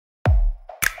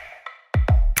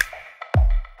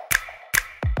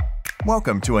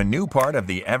Welcome to a new part of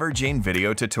the Evergine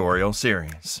video tutorial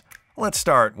series. Let's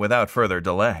start without further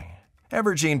delay.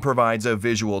 Evergine provides a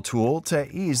visual tool to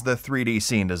ease the 3D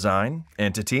scene design,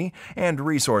 entity, and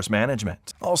resource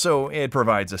management. Also, it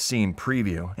provides a scene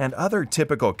preview and other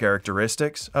typical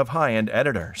characteristics of high-end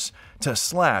editors to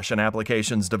slash an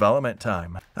application's development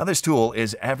time. Now, this tool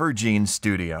is Evergine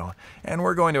Studio, and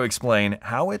we're going to explain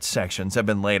how its sections have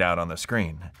been laid out on the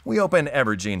screen. We open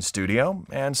Evergine Studio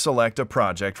and select a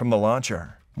project from the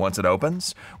launcher. Once it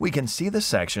opens, we can see the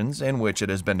sections in which it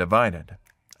has been divided.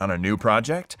 On a new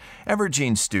project,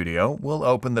 Evergine Studio will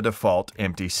open the default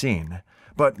empty scene,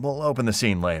 but we'll open the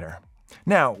scene later.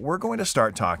 Now, we're going to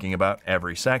start talking about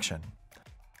every section.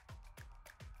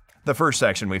 The first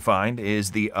section we find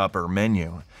is the upper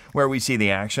menu, where we see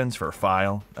the actions for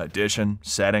File, Addition,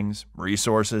 Settings,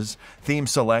 Resources, Theme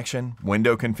Selection,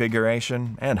 Window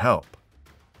Configuration, and Help.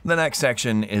 The next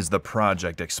section is the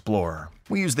Project Explorer.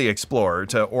 We use the Explorer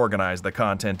to organize the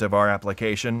content of our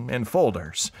application in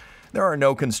folders. There are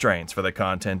no constraints for the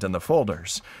content in the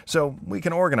folders, so we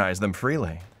can organize them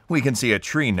freely. We can see a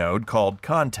tree node called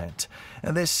Content,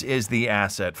 and this is the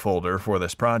asset folder for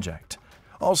this project.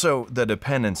 Also, the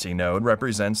dependency node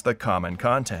represents the common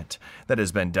content that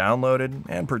has been downloaded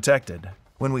and protected.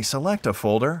 When we select a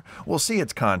folder, we'll see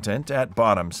its content at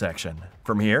bottom section.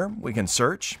 From here, we can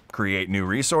search, create new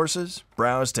resources,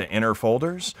 browse to inner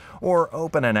folders, or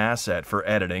open an asset for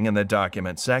editing in the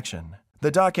document section. The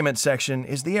document section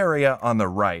is the area on the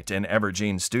right in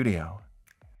Evergine Studio.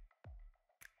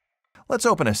 Let's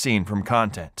open a scene from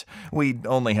Content. We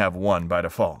only have one by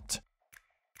default.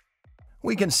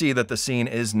 We can see that the scene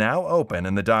is now open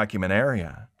in the document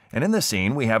area. And in the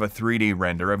scene, we have a 3D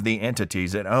render of the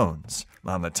entities it owns.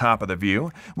 On the top of the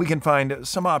view, we can find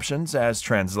some options as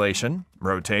translation,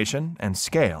 rotation, and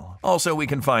scale. Also, we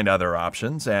can find other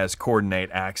options as coordinate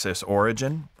axis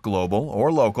origin, global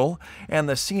or local, and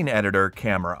the scene editor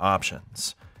camera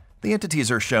options. The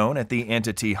entities are shown at the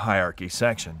Entity Hierarchy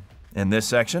section. In this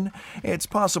section, it's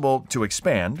possible to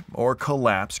expand or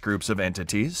collapse groups of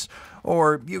entities,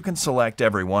 or you can select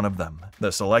every one of them.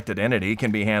 The selected entity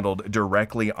can be handled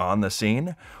directly on the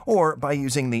scene, or by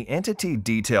using the Entity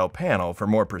Detail panel for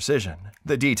more precision.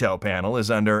 The Detail panel is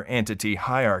under Entity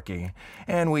Hierarchy,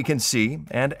 and we can see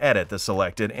and edit the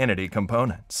selected entity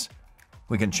components.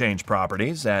 We can change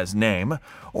properties as name,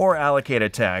 or allocate a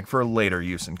tag for later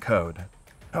use in code.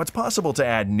 Now, it's possible to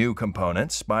add new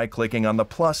components by clicking on the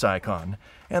plus icon,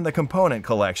 and the component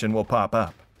collection will pop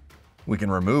up. We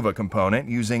can remove a component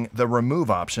using the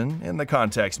Remove option in the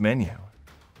context menu.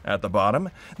 At the bottom,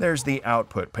 there's the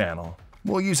Output panel.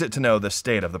 We'll use it to know the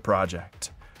state of the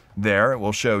project. There, it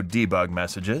will show debug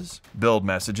messages, build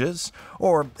messages,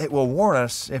 or it will warn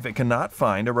us if it cannot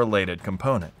find a related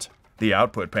component. The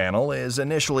Output panel is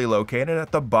initially located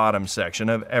at the bottom section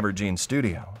of Evergine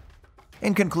Studio.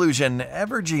 In conclusion,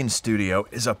 Evergine Studio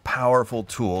is a powerful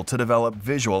tool to develop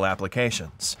visual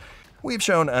applications. We've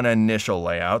shown an initial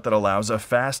layout that allows a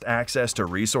fast access to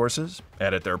resources,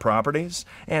 edit their properties,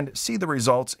 and see the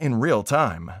results in real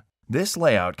time. This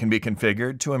layout can be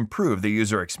configured to improve the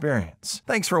user experience.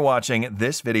 Thanks for watching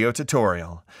this video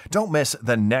tutorial. Don't miss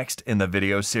the next in the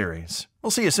video series. We'll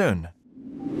see you soon.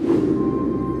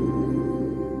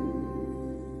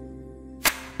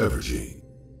 Evergine.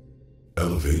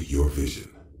 Elevate your vision.